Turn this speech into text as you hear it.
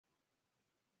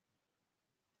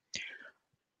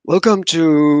Welcome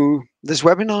to this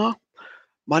webinar.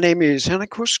 My name is Henrik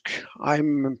Kusk.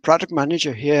 I'm product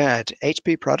manager here at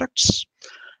HP Products.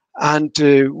 And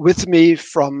with me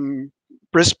from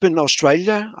Brisbane,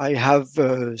 Australia, I have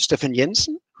Stefan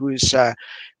Jensen, who is a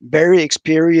very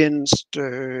experienced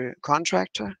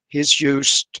contractor. He's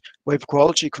used vapor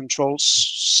quality control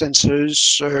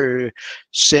sensors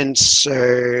since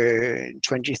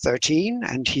 2013,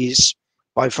 and he's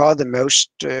by far the most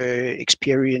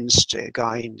experienced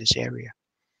guy in this area.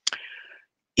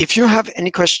 If you have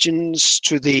any questions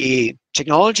to the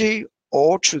technology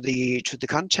or to the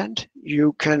content,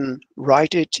 you can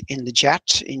write it in the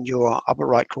chat in your upper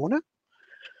right corner.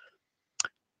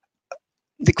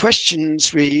 The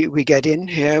questions we get in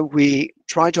here, we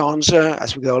try to answer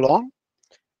as we go along,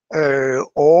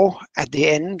 or at the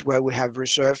end where we have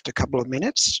reserved a couple of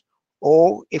minutes,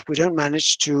 or if we don't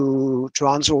manage to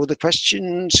answer all the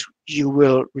questions, you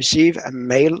will receive a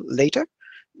mail later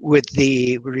with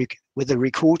the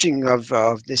recording of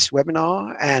this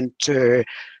webinar and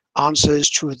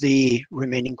answers to the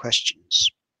remaining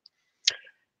questions.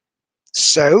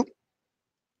 So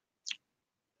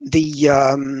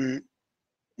the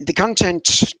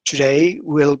content today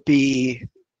will be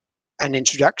an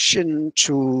introduction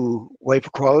to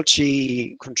vapor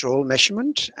quality control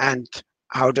measurement and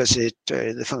how does it,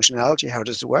 the functionality, how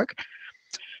does it work?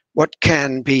 What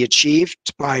can be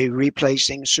achieved by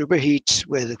replacing superheat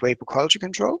with vapor quality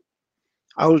control?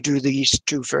 I will do these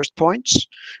two first points,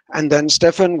 and then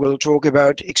Stefan will talk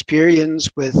about experience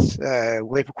with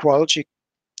vapor quality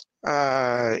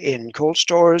in cold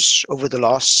stores over the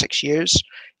last 6 years.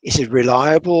 Is it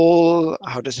reliable?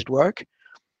 How does it work?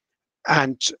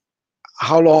 And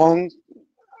how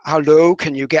low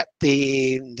can you get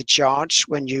the charge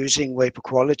when using vapor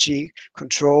quality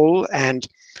control, and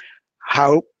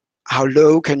how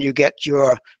low can you get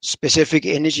your specific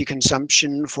energy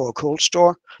consumption for a cold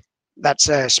store? That's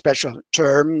a special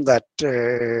term that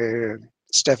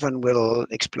Stefan will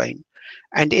explain.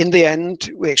 And in the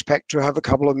end, we expect to have a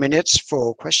couple of minutes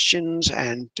for questions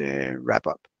and wrap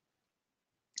up.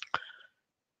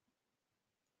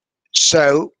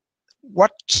 So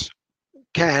what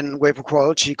can vapor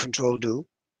quality control do?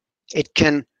 It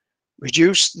can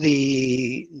reduce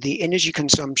the energy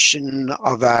consumption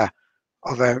of a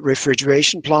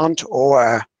refrigeration plant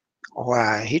or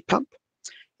a heat pump.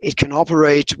 It can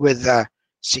operate with a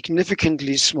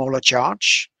significantly smaller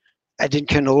charge, and it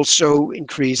can also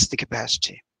increase the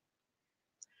capacity.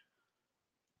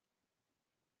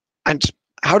 And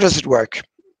how does it work?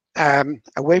 A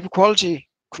vapor quality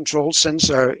control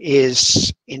sensor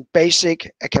is in basic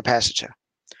a capacitor.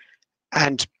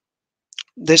 And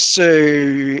this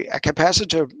a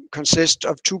capacitor consists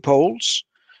of two poles,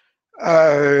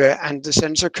 and the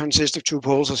sensor consists of two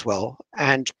poles as well.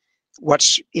 And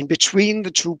what's in between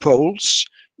the two poles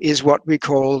is what we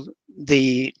call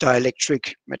the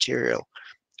dielectric material.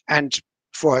 And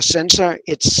for a sensor,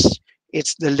 it's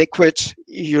the liquid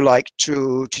you like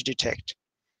to detect,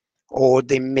 or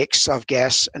the mix of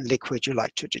gas and liquid you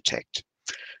like to detect.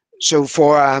 So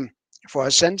for a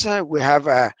sensor, we have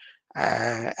an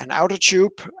outer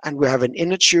tube and we have an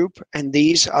inner tube, and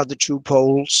these are the two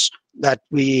poles that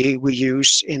we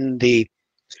use in the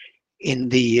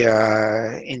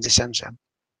sensor.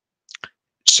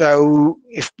 So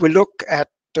if we look at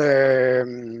a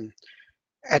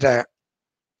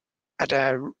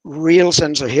real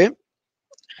sensor here,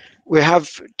 we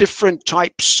have different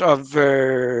types of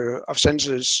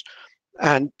sensors.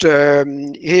 And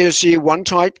here you see one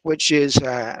type, which is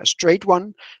a straight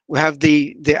one. We have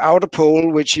the outer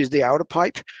pole, which is the outer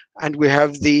pipe, and we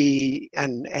have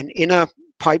an inner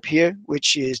pipe here,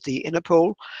 which is the inner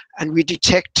pole, and we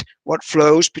detect what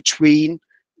flows between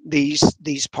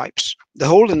these pipes. The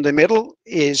hole in the middle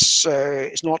is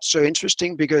not so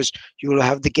interesting because you will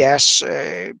have the gas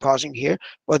passing here,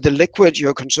 but the liquid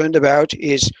you're concerned about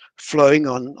is flowing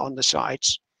on the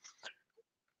sides.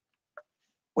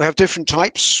 We have different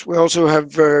types. We also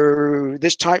have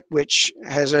this type, which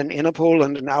has an inner pole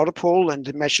and an outer pole, and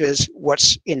it measures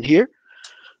what's in here.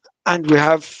 And we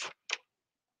have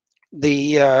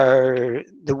the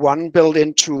one built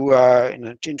into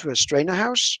a strainer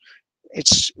house. It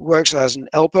works as an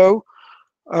elbow,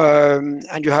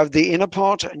 and you have the inner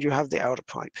part and you have the outer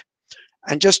pipe.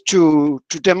 And just to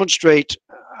demonstrate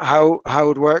how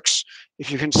it works, if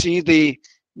you can see the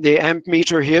amp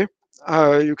meter here,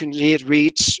 you can see it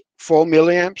reads 4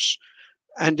 milliamps,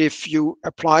 and if you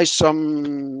apply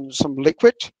some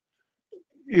liquid,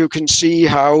 you can see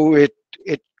how it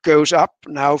goes up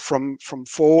now from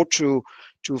 4 to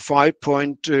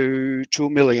 5.2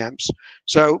 milliamps.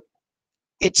 So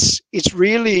it's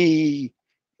really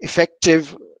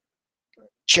effective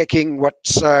checking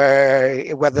what's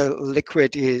whether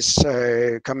liquid is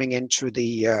coming into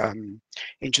the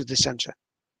sensor.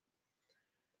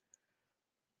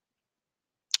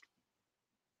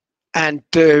 And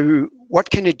what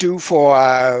can it do for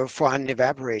an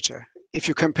evaporator? If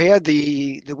you compare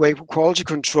the vapor quality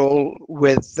control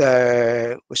with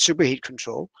superheat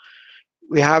control,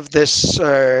 we have this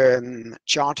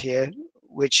chart here,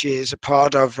 which is a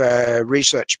part of a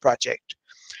research project.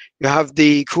 You have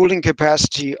the cooling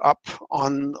capacity up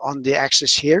on the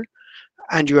axis here,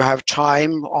 and you have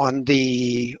time on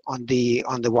the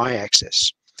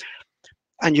y-axis.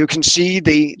 And you can see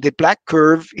the black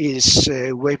curve is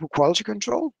vapor quality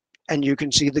control, and you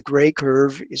can see the gray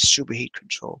curve is superheat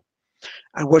control.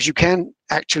 And what you can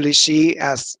actually see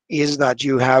is that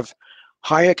you have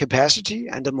higher capacity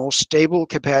and a more stable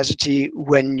capacity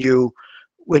when you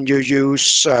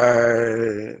use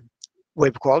vapor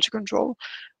quality control,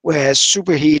 whereas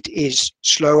superheat is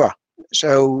slower.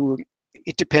 So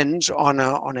it depends on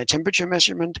a temperature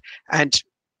measurement, and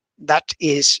that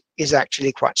is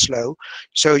actually quite slow.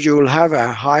 So you will have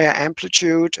a higher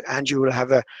amplitude, and you will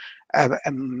have a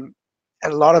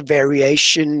lot of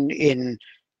variation in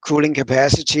cooling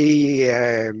capacity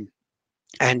and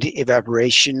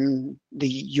evaporation.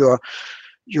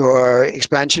 Your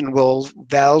expansion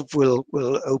valve will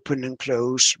open and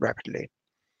close rapidly,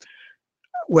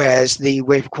 whereas the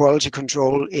vapor quality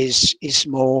control is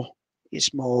more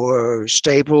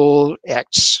stable,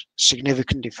 acts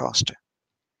significantly faster.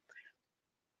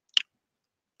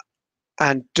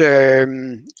 And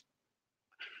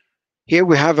here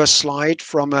we have a slide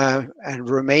from a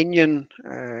Romanian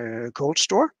cold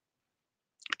store.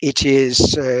 It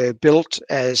is built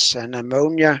as an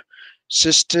ammonia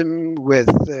system with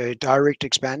direct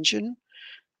expansion,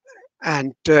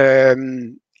 and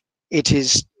it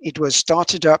was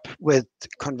started up with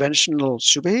conventional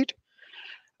superheat,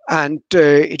 and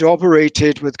it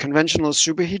operated with conventional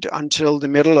superheat until the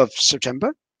middle of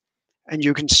September. And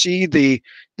you can see the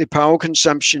power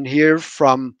consumption here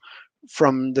from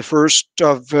the 1st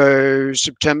of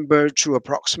September to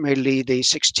approximately the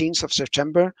 16th of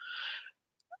September.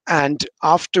 And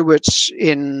afterwards,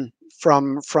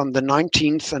 from the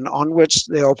 19th and onwards,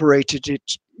 they operated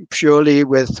it purely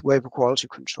with vapor quality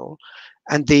control.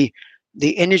 And the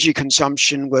energy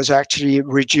consumption was actually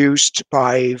reduced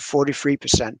by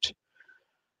 43%.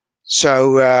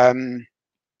 So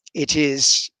it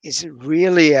is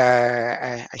really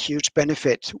a huge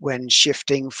benefit when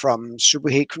shifting from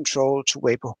superheat control to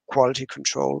vapor quality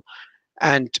control.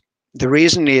 And the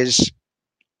reason is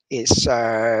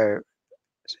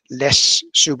less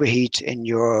superheat in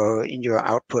your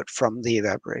output from the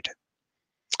evaporator.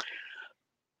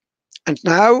 And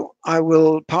now I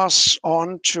will pass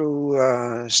on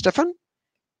to Stefan.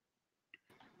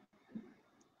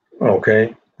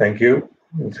 Okay, thank you.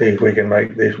 Let's see if we can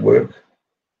make this work.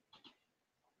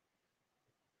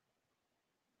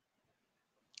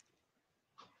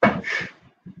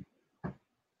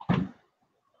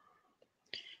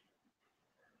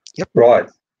 Yep. Right.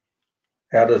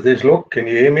 How does this look? Can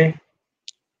you hear me?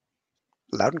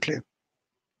 Loud and clear.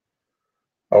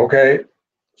 Okay.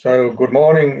 So good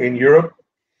morning in Europe.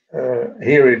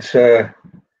 Here it's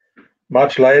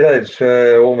much later. It's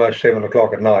almost 7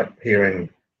 o'clock at night here in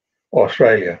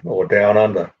Australia, or down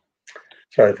under.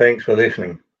 So thanks for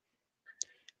listening.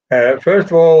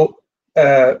 First of all,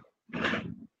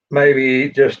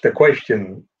 maybe just a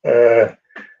question.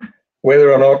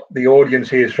 Whether or not the audience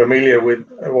here is familiar with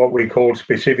what we call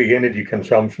specific energy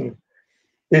consumption.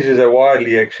 This is a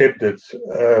widely accepted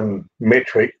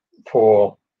metric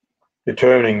for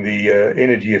determining the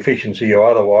energy efficiency or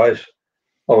otherwise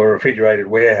of a refrigerated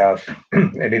warehouse.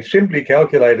 And it's simply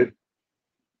calculated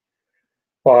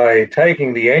by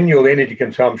taking the annual energy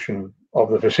consumption of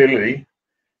the facility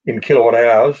in kilowatt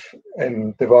hours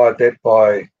and divide that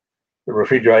by the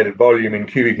refrigerated volume in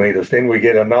cubic meters. Then we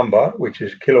get a number which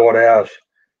is kilowatt hours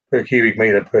per cubic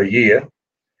meter per year,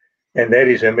 and that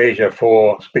is a measure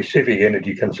for specific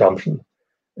energy consumption.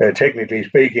 Technically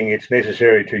speaking, it's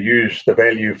necessary to use the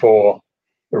value for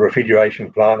the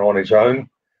refrigeration plant on its own,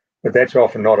 but that's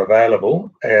often not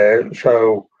available.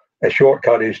 So a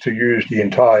shortcut is to use the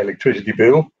entire electricity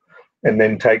bill and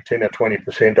then take 10 or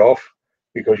 20% off,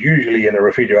 because usually in a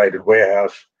refrigerated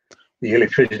warehouse, the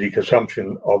electricity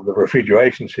consumption of the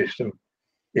refrigeration system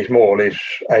is more or less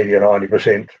 80 or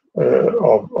 90%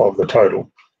 of the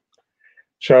total.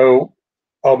 So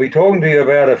I'll be talking to you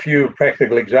about a few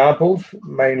practical examples,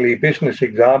 mainly business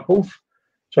examples.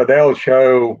 So they'll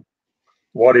show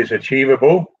what is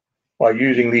achievable by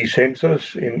using these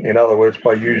sensors, in other words,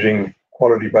 by using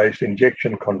quality-based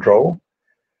injection control.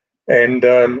 And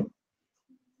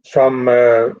some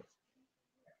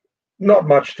not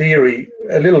much theory,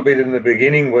 a little bit in the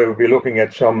beginning where we'll be looking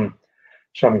at some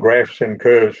graphs and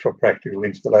curves for practical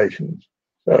installations.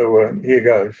 So here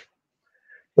goes.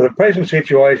 For the present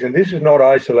situation, this is not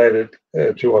isolated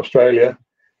to Australia.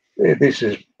 This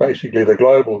is basically the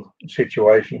global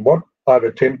situation. What I've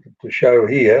attempted to show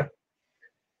here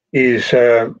is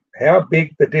how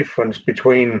big the difference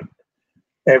between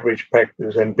average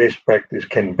practice and best practice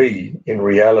can be in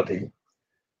reality.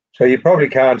 So you probably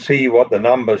can't see what the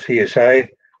numbers here say,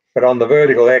 but on the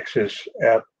vertical axis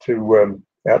out to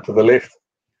the left,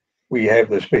 we have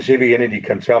the specific energy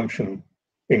consumption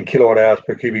in kilowatt hours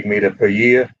per cubic meter per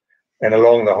year, and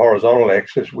along the horizontal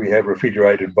axis we have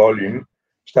refrigerated volume,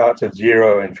 starts at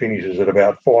 0 and finishes at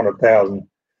about 400,000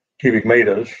 cubic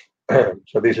meters.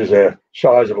 So this is a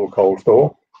sizable cold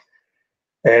store,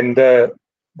 and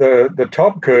the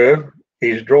top curve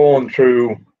is drawn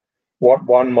through what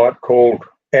one might call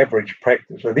average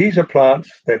practice. So these are plants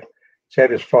that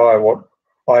satisfy what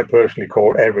I personally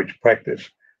call average practice.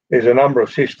 There's a number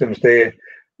of systems there.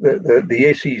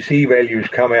 The SEC values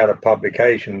come out of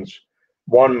publications.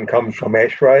 One comes from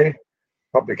ASHRAE,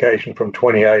 publication from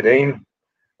 2018,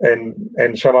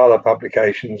 and some other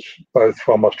publications, both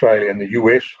from Australia and the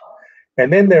US.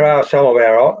 And then there are some of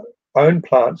our own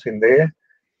plants in there,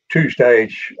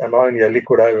 two-stage ammonia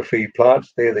liquid overfeed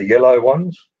plants. They're the yellow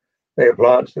ones. They're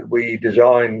plants that we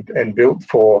designed and built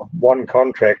for one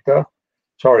customer,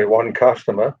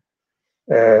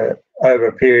 over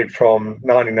a period from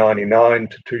 1999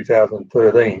 to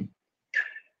 2013.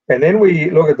 And then we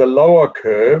look at the lower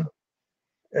curve.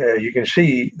 You can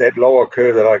see that lower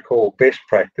curve that I call best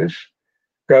practice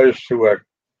goes to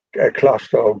a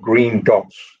cluster of green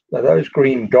dots. Now those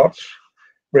green dots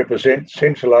represent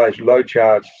centralized low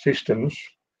charge systems,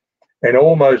 and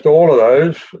almost all of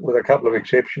those, with a couple of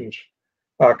exceptions,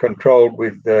 are controlled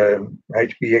with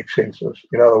HBX sensors.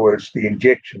 In other words, the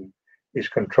injection is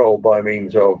controlled by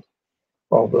means of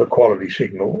the quality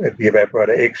signal at the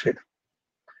evaporator exit.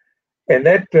 And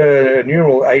that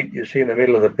numeral 8 you see in the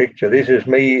middle of the picture, this is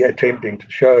me attempting to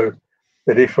show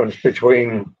the difference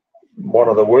between one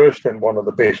of the worst and one of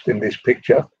the best in this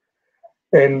picture.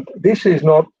 And this is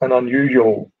not an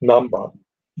unusual number.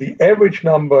 The average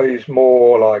number is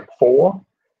more like 4,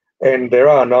 and there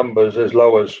are numbers as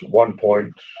low as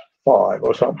 1.5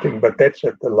 or something, but that's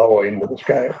at the lower end of the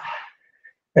scale.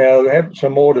 Now, I have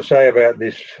some more to say about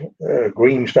this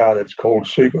green star that's called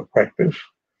super practice,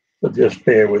 but just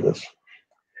bear with us.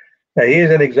 Now,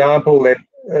 here's an example that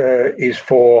is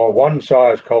for one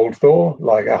size cold store,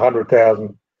 like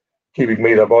 100,000 cubic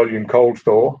meter volume cold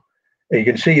store. You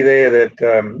can see there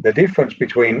that the difference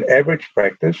between average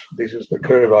practice, this is the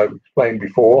curve I've explained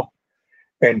before,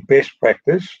 and best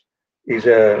practice is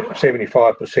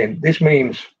 75%. This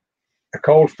means a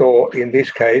cold store, in this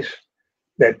case,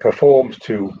 that performs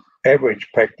to average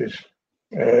practice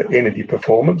energy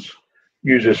performance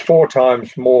uses 4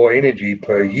 times more energy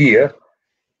per year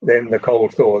than the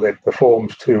cold store that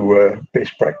performs to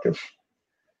best practice.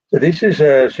 So this is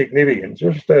significant.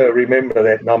 Just remember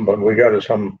that number, and we go to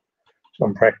some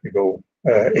practical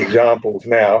examples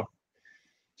now.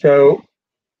 So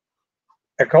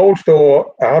a cold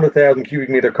store, 100,000 cubic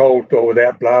meter cold store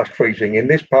without blast freezing in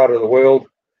this part of the world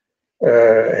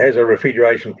has a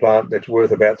refrigeration plant that's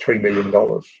worth about $3 million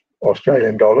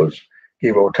Australian dollars,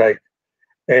 give or take.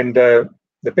 And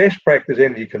the best practice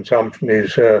energy consumption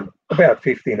is about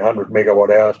 1,500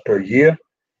 megawatt hours per year.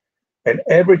 And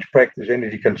average practice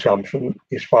energy consumption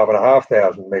is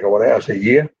 5,500 megawatt hours a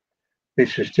year.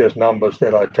 This is just numbers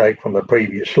that I take from the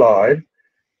previous slide.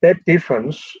 That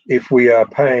difference, if we are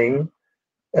paying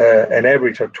an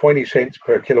average of 20 cents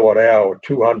per kilowatt hour or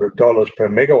 $200 per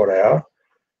megawatt hour,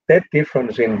 that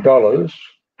difference in dollars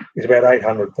is about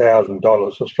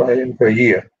 $800,000 Australian per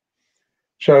year.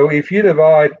 So if you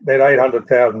divide that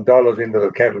 $800,000 into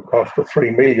the capital cost of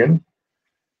 $3 million,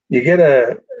 you get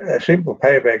a simple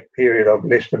payback period of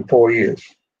less than 4 years.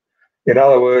 In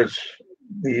other words,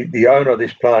 the owner of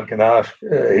this plant can ask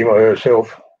him or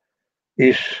herself,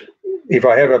 if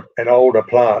I have an older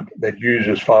plant that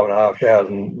uses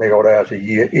 5,500 megawatt hours a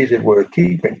year, is it worth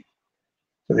keeping?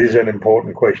 So this is an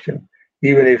important question.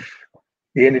 Even if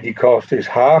the energy cost is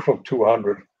half of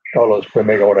 $200 per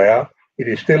megawatt hour, it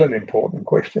is still an important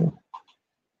question.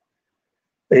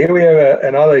 Here we have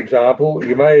another example.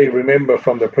 You may remember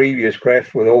from the previous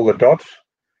graph with all the dots,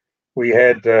 we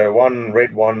had one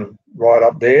red one right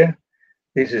up there.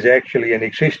 This is actually an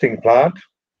existing plant,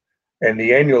 and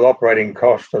the annual operating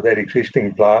cost of that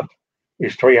existing plant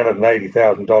is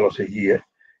 $380,000 a year.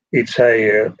 It's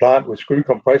a plant with screw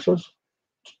compressors,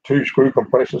 2 screw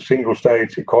compressors, single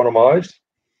stage economized,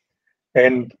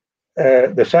 And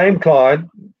the same client,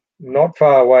 not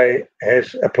far away,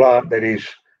 has a plant that is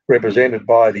represented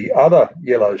by the other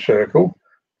yellow circle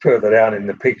further down in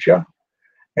the picture,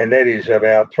 and that is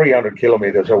about 300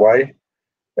 kilometres away.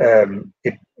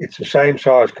 It's the same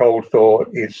size cold thaw,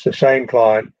 it's the same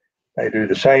client, they do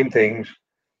the same things,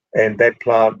 and that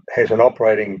plant has an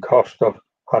operating cost of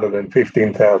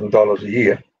 $115,000 a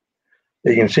year.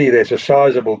 You can see there's a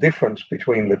sizable difference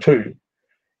between the two.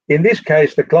 In this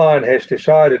case, the client has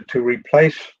decided to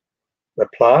replace the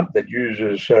plant that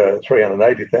uses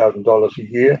 $380,000 a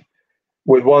year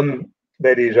with one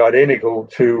that is identical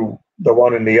to the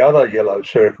one in the other yellow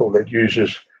circle that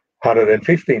uses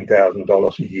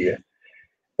 $115,000 a year.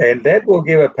 And that will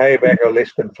give a payback of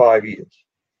less than 5 years.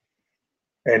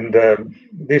 And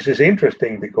this is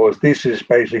interesting because this is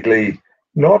basically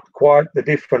not quite the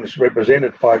difference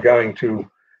represented by going to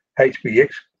HBX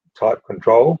type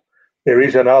control. There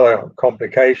is another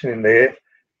complication in there,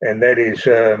 and that is,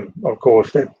 of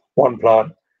course, that one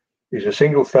plant is a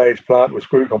single-stage plant with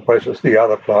screw compressors. The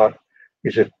other plant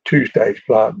is a two-stage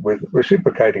plant with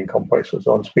reciprocating compressors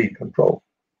on speed control.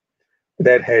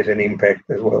 That has an impact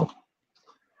as well.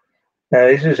 Now,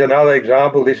 this is another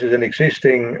example. This is an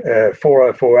existing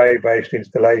 404A-based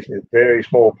installation. It's a very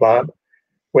small plant.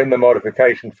 When the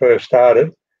modification first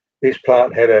started, this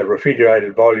plant had a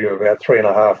refrigerated volume of about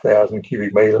 3,500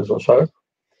 cubic metres or so.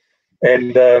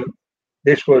 And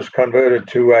this was converted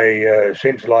to a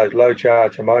centralised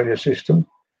low-charge ammonia system.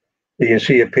 You can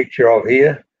see a picture of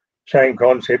here. Same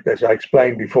concept as I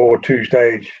explained before,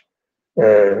 two-stage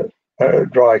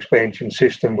dry expansion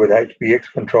system with HBX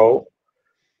control.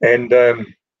 And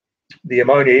the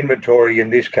ammonia inventory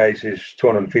in this case is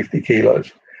 250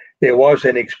 kilos. There was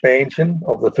an expansion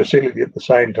of the facility at the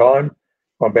same time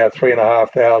from about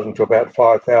 3,500 to about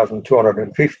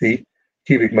 5,250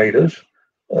 cubic metres,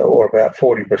 or about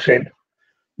 40%.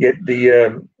 Yet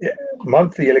the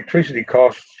monthly electricity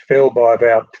costs fell by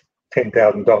about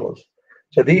 $10,000.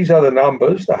 So these are the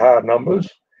numbers, the hard numbers.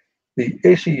 The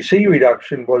SEC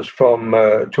reduction was from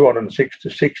 206 to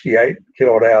 68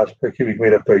 kilowatt hours per cubic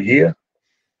metre per year,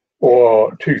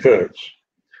 or 2/3.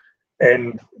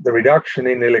 And the reduction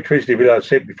in electricity bill, I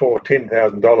said before,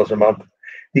 $10,000 a month.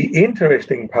 The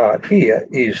interesting part here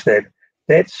is that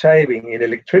that saving in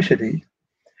electricity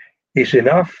is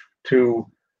enough to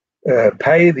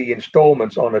pay the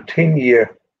installments on a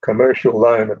 10-year commercial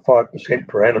loan at 5%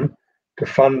 per annum to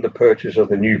fund the purchase of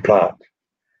the new plant.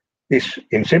 This,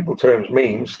 in simple terms,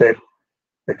 means that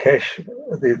the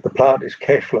plant is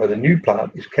cash flow, the new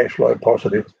plant is cash flow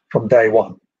positive from day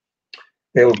one.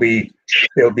 There'll be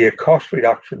a cost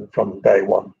reduction from day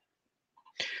one.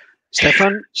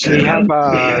 Stefan,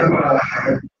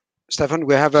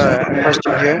 we have a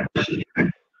question here.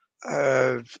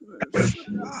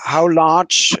 How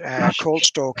large cold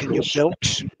store can you build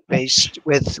based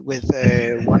with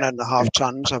 1.5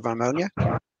 tons of ammonia?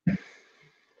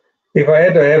 If I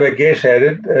had to have a guess at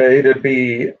it, it'd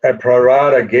be a pro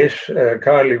rata guess.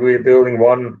 Currently, we're building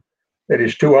one that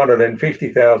is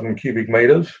 250,000 cubic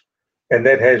metres, and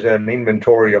that has an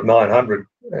inventory of 900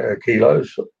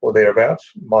 kilos or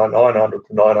thereabouts, 900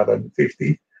 to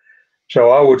 950. So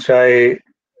I would say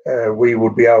we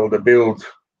would be able to build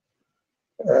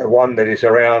one that is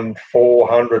around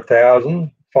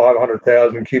 500,000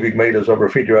 cubic metres of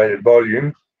refrigerated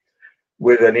volume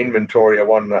with an inventory of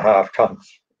 1.5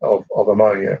 tons of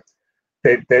ammonia.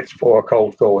 That's for a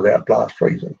cold thaw without blast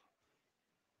freezing.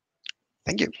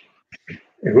 Thank you.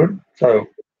 You're good. So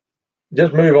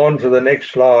just move on to the next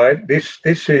slide. This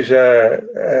is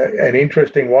an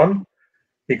interesting one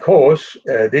because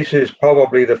this is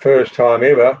probably the first time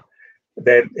ever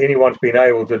that anyone's been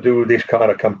able to do this kind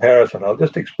of comparison. I'll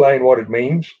just explain what it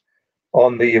means.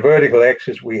 On the vertical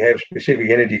axis, we have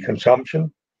specific energy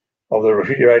consumption of the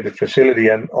refrigerated facility,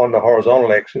 and on the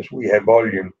horizontal axis, we have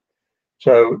volume.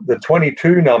 So the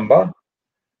 22 number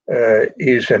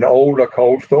is an older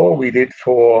cold thaw we did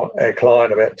for a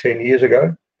client about 10 years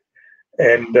ago.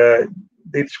 And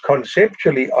it's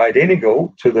conceptually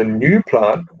identical to the new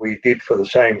plant we did for the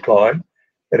same client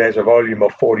that has a volume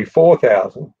of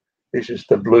 44,000. This is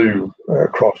the blue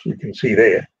cross you can see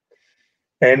there.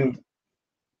 And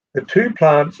the two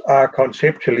plants are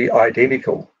conceptually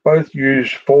identical. Both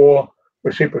use 4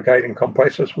 reciprocating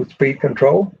compressors with speed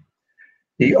control.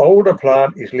 The older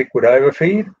plant is liquid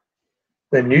overfeed.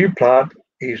 The new plant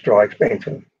is dry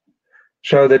expansion.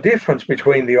 So the difference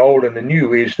between the old and the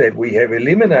new is that we have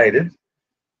eliminated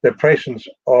the presence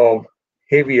of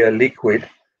heavier liquid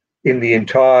in the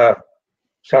entire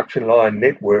suction line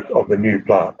network of the new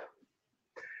plant.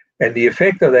 And the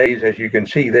effect of that is, as you can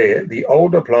see there, the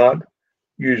older plant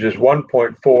uses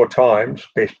 1.4 times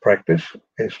best practice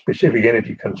as specific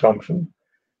energy consumption.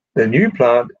 The new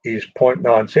plant is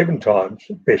 0.97 times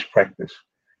best practice.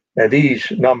 Now, these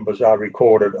numbers are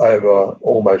recorded over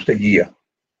almost a year.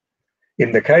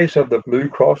 In the case of the Blue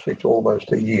Cross, it's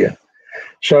almost a year.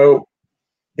 So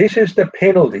this is the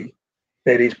penalty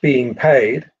that is being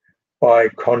paid by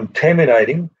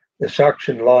contaminating the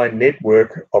suction line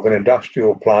network of an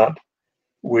industrial plant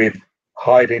with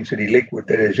high-density liquid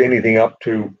that is anything up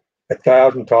to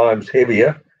 1,000 times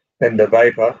heavier than the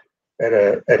vapor at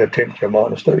a temperature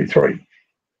minus 33.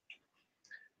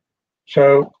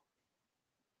 So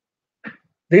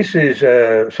these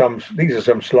are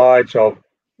some slides of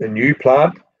the new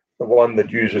plant, the one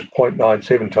that uses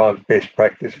 0.97 times best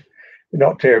practice.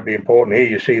 Not terribly important here.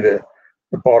 You see the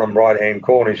bottom right-hand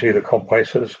corner, you see the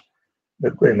compressors.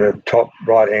 In the top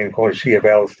right-hand corner, you see a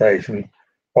valve station.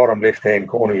 Bottom left-hand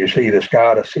corner, you see the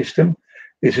SCADA system.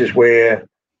 This is where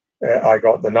I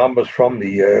got the numbers from,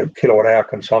 the kilowatt-hour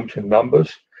consumption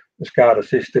numbers. The SCADA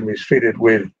system is fitted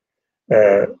with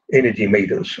energy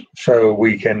meters, so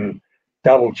we can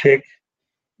double-check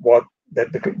what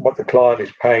the client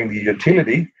is paying the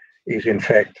utility is in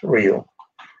fact real.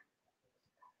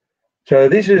 So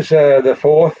this is the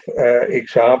fourth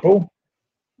example.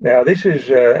 Now this is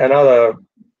another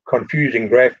confusing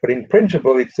graph, but in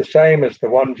principle it's the same as the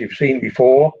ones you've seen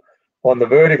before. On the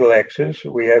vertical axis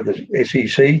we have the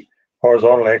SEC,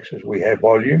 horizontal axis we have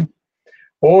volume.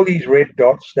 All these red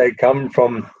dots, they come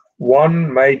from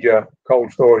one major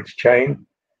cold storage chain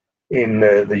in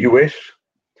the US,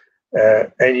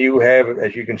 and you have,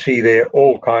 as you can see there,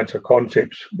 all kinds of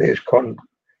concepts. There's transcritical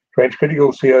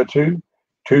CO2,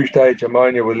 two-stage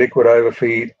ammonia with liquid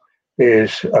overfeed,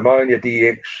 there's ammonia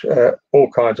DX, all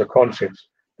kinds of concepts.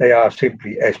 They are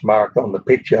simply as marked on the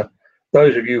picture.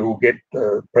 Those of you who get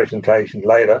the presentation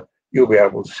later, you'll be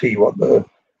able to see what the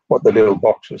little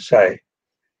boxes say.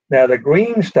 Now the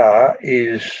green star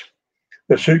is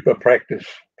the super practice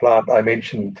plant I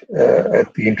mentioned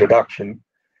at the introduction,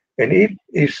 and it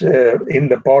is in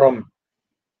the bottom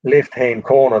left-hand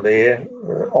corner there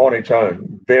on its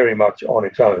own, very much on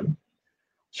its own.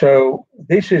 So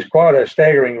this is quite a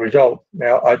staggering result.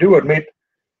 Now I do admit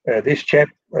this chap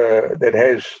that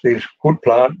has this good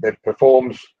plant that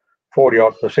performs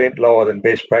 40-odd% lower than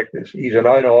best practice, he's an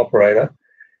owner-operator.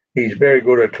 He's very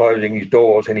good at closing his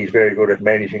doors and he's very good at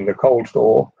managing the cold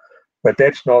store, but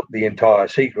that's not the entire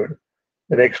secret.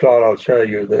 The next slide I'll show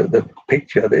you the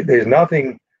picture. There's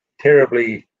nothing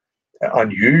terribly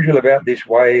unusual about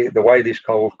the way this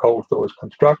cold store is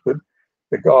constructed.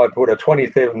 The guy put a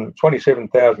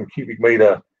 27,000 cubic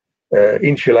meter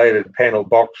insulated panel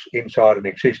box inside an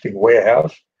existing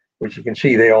warehouse, which you can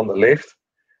see there on the left.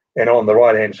 And on the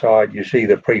right-hand side, you see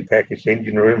the pre-packaged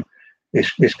engine room.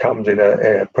 This comes in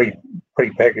a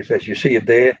pre-packaged, as you see it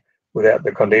there, without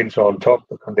the condenser on top.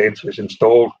 The condenser is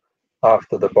installed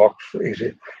after the box.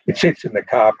 It sits in the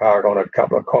car park on a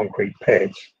couple of concrete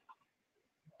pads.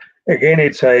 Again,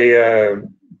 it's a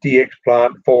DX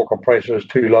plant, 4 compressors,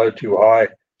 2 low, 2 high,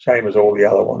 same as all the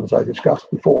other ones I discussed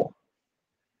before.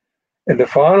 And the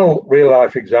final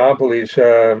real-life example is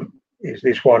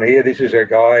this one here. This is a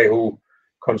guy who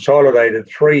consolidated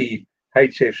 3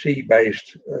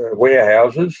 HFC-based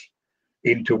warehouses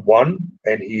into one,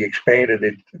 and he expanded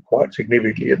it quite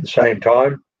significantly at the same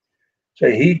time. So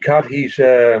he cut his,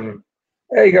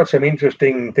 he got some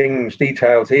interesting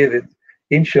details here, that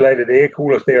insulated air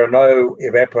coolers, there are no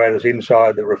evaporators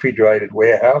inside the refrigerated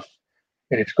warehouse,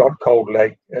 and it's got cold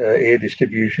lake air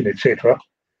distribution, etc.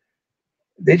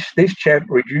 This chap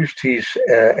reduced his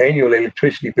annual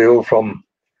electricity bill from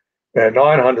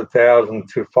 900,000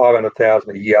 to 500,000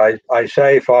 a year. I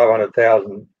say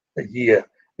 500,000 a year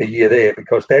there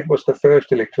because that was the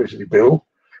first electricity bill.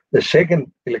 The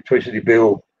second electricity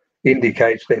bill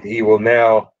indicates that he will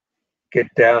now get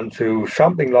down to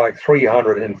something like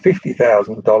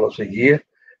 $350,000 a year.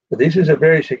 But this is a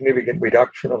very significant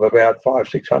reduction of about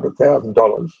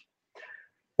 $500,000–600,000.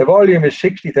 The volume is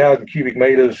 60,000 cubic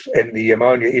meters, and the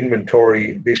ammonia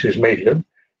inventory, this is measured,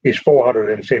 is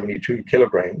 472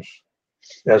 kilograms.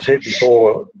 As I said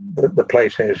before, the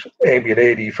place has ambient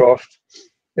air defrost.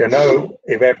 There are no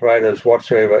evaporators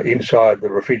whatsoever inside the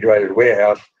refrigerated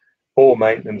warehouse. All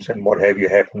maintenance and what have you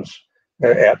happens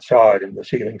outside in the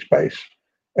ceiling space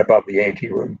above the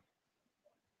anteroom.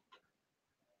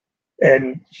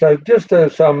 And so just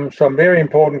some very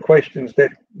important questions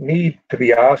that need to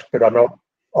be asked but are not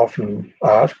often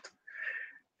asked.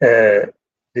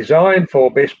 Design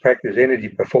for best practice energy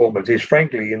performance is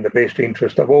frankly in the best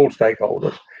interest of all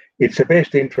stakeholders. It's the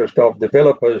best interest of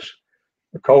developers,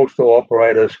 the cold store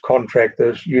operators,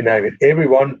 contractors, you name it.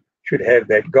 Everyone should have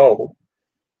that goal,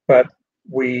 but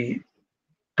we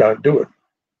don't do it.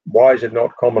 Why is it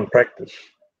not common practice?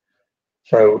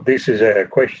 So this is a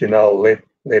question I'll let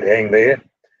hang there.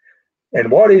 And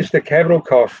what is the capital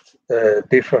cost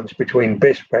difference between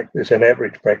best practice and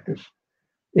average practice?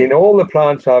 In all the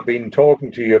plants I've been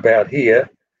talking to you about here,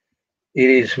 it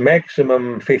is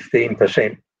maximum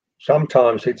 15%.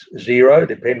 Sometimes it's 0,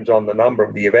 depends on the number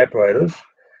of the evaporators,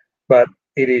 but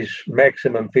it is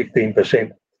maximum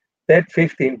 15%. That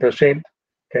 15%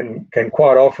 can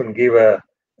quite often give a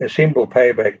simple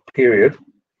payback period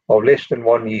of less than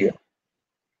 1 year.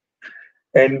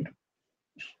 And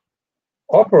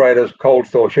operators, cold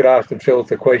store, should ask themselves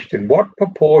the question, what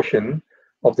proportion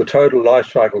of the total life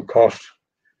cycle cost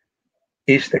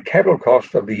is the capital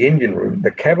cost of the engine room,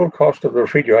 the capital cost of the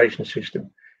refrigeration system?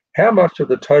 How much of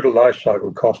the total life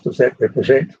cycle cost does that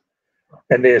represent?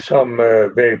 And there's some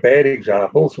very bad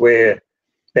examples where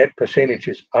that percentage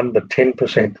is under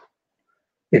 10%.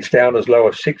 It's down as low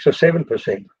as 6 or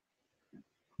 7%.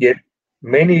 Yet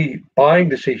many buying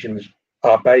decisions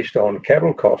are based on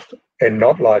capital cost and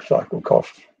not life cycle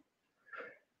costs.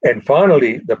 And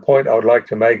finally, the point I would like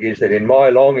to make is that in my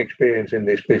long experience in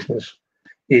this business,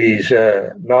 it is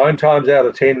 9 times out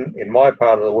of 10, in my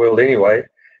part of the world anyway,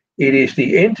 it is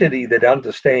the entity that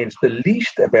understands the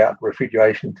least about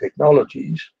refrigeration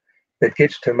technologies that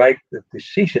gets to make the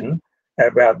decision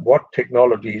about what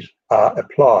technologies are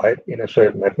applied in a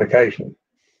certain application.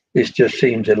 This just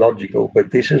seems illogical,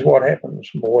 but this is what happens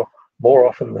more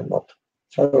often than not.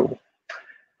 So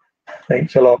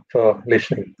thanks a lot for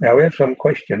listening. Now we have some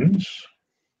questions.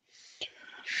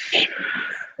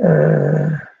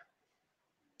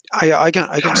 I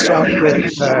can start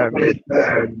with.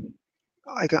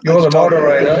 You're the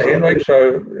moderator, Henrik,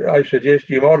 so I suggest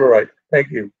you moderate.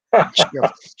 Thank you.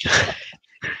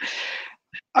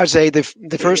 I'd say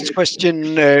the first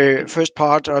question, first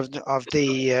part of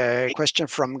the question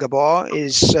from Gabor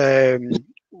is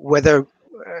whether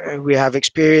we have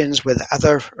experience with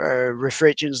other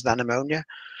refrigerants than ammonia.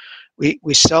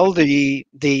 We sell the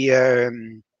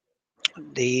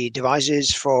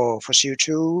devices for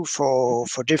CO2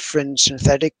 for different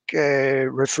synthetic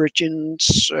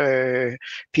refrigerants.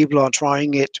 People are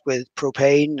trying it with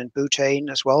propane and butane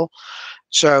as well.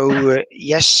 So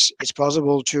yes, it's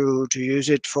possible to use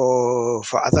it for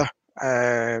other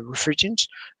refrigerants.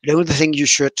 The only thing you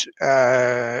should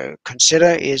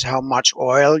consider is how much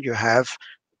oil you have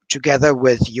together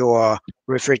with your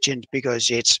refrigerant, because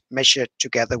it's measured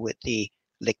together with the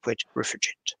liquid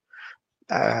refrigerant.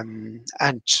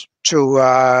 And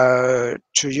to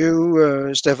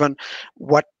you, Stefan,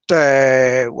 what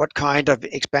kind of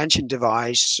expansion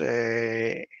device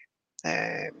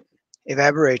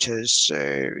evaporators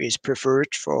is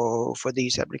preferred for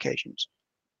these applications?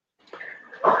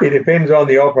 It depends on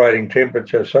the operating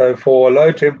temperature. So for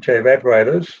low temperature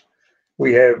evaporators,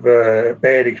 we have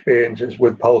bad experiences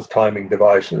with pulse timing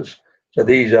devices. So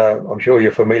these are, I'm sure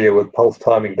you're familiar with pulse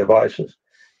timing devices.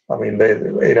 I mean,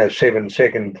 in a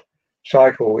 7-second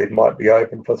cycle, it might be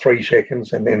open for 3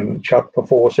 seconds and then shut for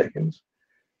 4 seconds.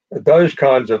 Those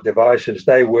kinds of devices,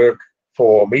 they work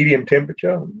for medium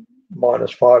temperature,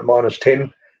 -5,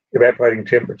 -10 evaporating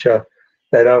temperature.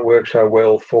 They don't work so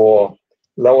well for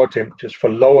lower temperatures. For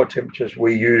lower temperatures,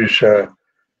 we use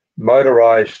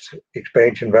motorized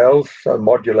expansion valves, so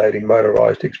modulating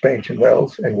motorized expansion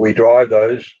valves, and we drive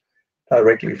those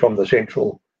directly from the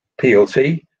central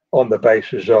PLC on the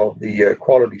basis of the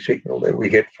quality signal that we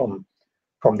get from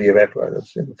the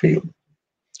evaporators in the field.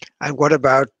 And what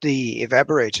about the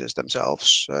evaporators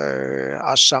themselves?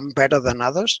 Are some better than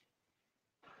others?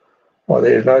 Well,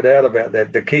 there's no doubt about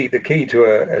that. The key to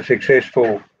a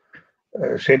successful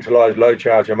centralized low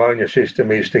charge ammonia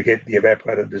system is to get the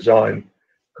evaporator design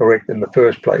correct in the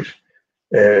first place.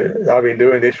 I've been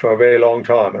doing this for a very long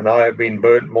time, and I have been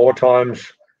burnt more times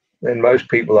than most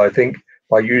people, I think,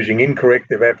 by using incorrect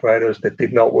evaporators that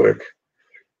did not work.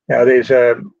 Now,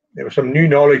 there was some new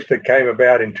knowledge that came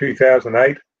about in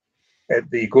 2008 at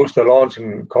the Gustav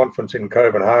Lonsen conference in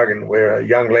Copenhagen, where a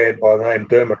young lad by the name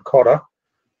Dermot Cotter,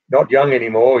 not young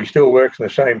anymore, he still works in the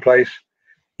same place,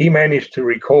 he managed to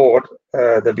record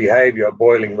the behavior of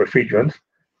boiling refrigerant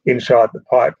inside the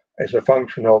pipe as a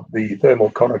function of the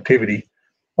thermal conductivity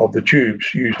of the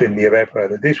tubes used in the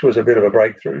evaporator. This was a bit of a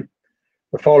breakthrough.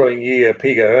 The following year,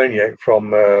 Pega Erniak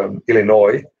from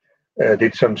Illinois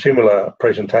did some similar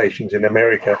presentations in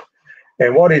America.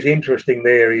 And what is interesting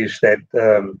there is that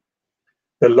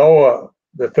the lower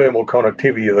the thermal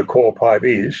conductivity of the core pipe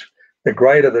is, the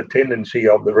greater the tendency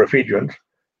of the refrigerant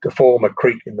to form a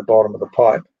creek in the bottom of the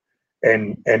pipe.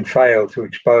 and fail to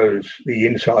expose the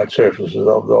inside surfaces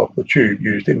of the tube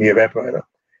used in the evaporator.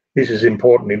 This is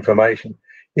important information.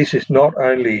 This is not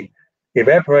only,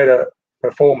 evaporator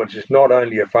performance is not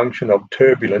only a function of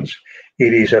turbulence,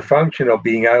 it is a function of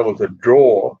being able to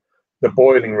draw the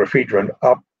boiling refrigerant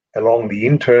up along the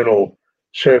internal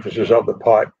surfaces of the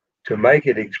pipe to make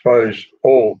it expose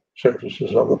all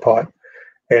surfaces of the pipe.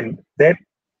 And that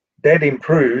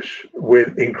improves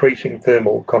with increasing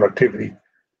thermal conductivity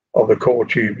of the core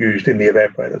tube used in the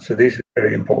evaporator. So this is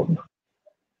very important.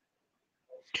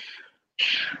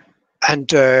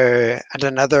 And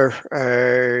another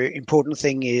important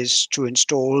thing is to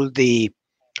install the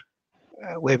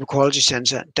vapor quality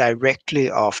sensor directly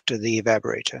after the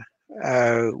evaporator.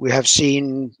 We have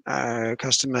seen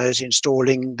customers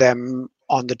installing them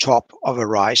on the top of a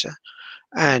riser.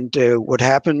 And what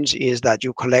happens is that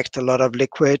you collect a lot of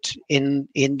liquid in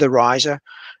the riser,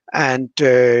 and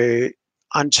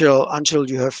until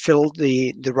you have filled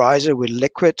the riser with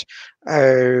liquid,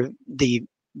 the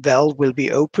valve will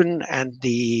be open and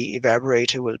the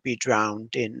evaporator will be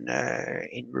drowned in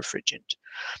refrigerant.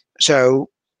 So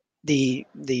the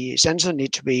sensor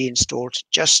needs to be installed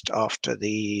just after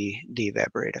the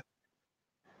evaporator.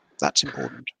 That's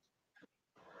important.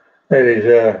 That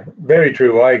is very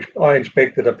true. I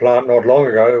inspected a plant not long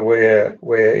ago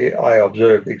where I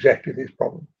observed exactly this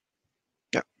problem.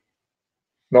 Yeah.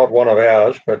 Not one of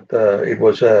ours, but it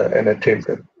was an attempt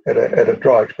at a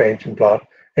dry expansion plant,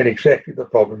 and exactly the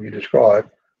problem you described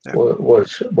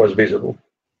was visible.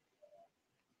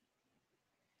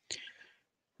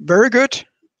 Very good.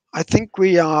 I think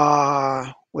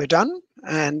we're done.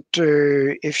 And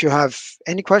if you have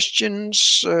any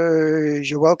questions,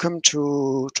 you're welcome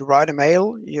to write a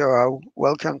mail. You are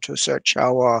welcome to search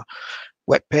our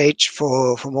webpage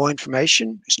for more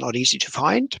information. It's not easy to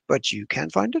find, but you can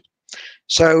find it.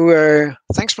 So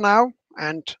thanks for now,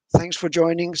 and thanks for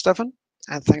joining, Stefan,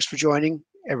 and thanks for joining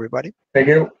everybody. Thank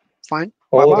you. Fine.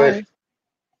 All Bye-bye. the best.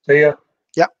 See ya.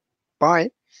 Yeah. Bye.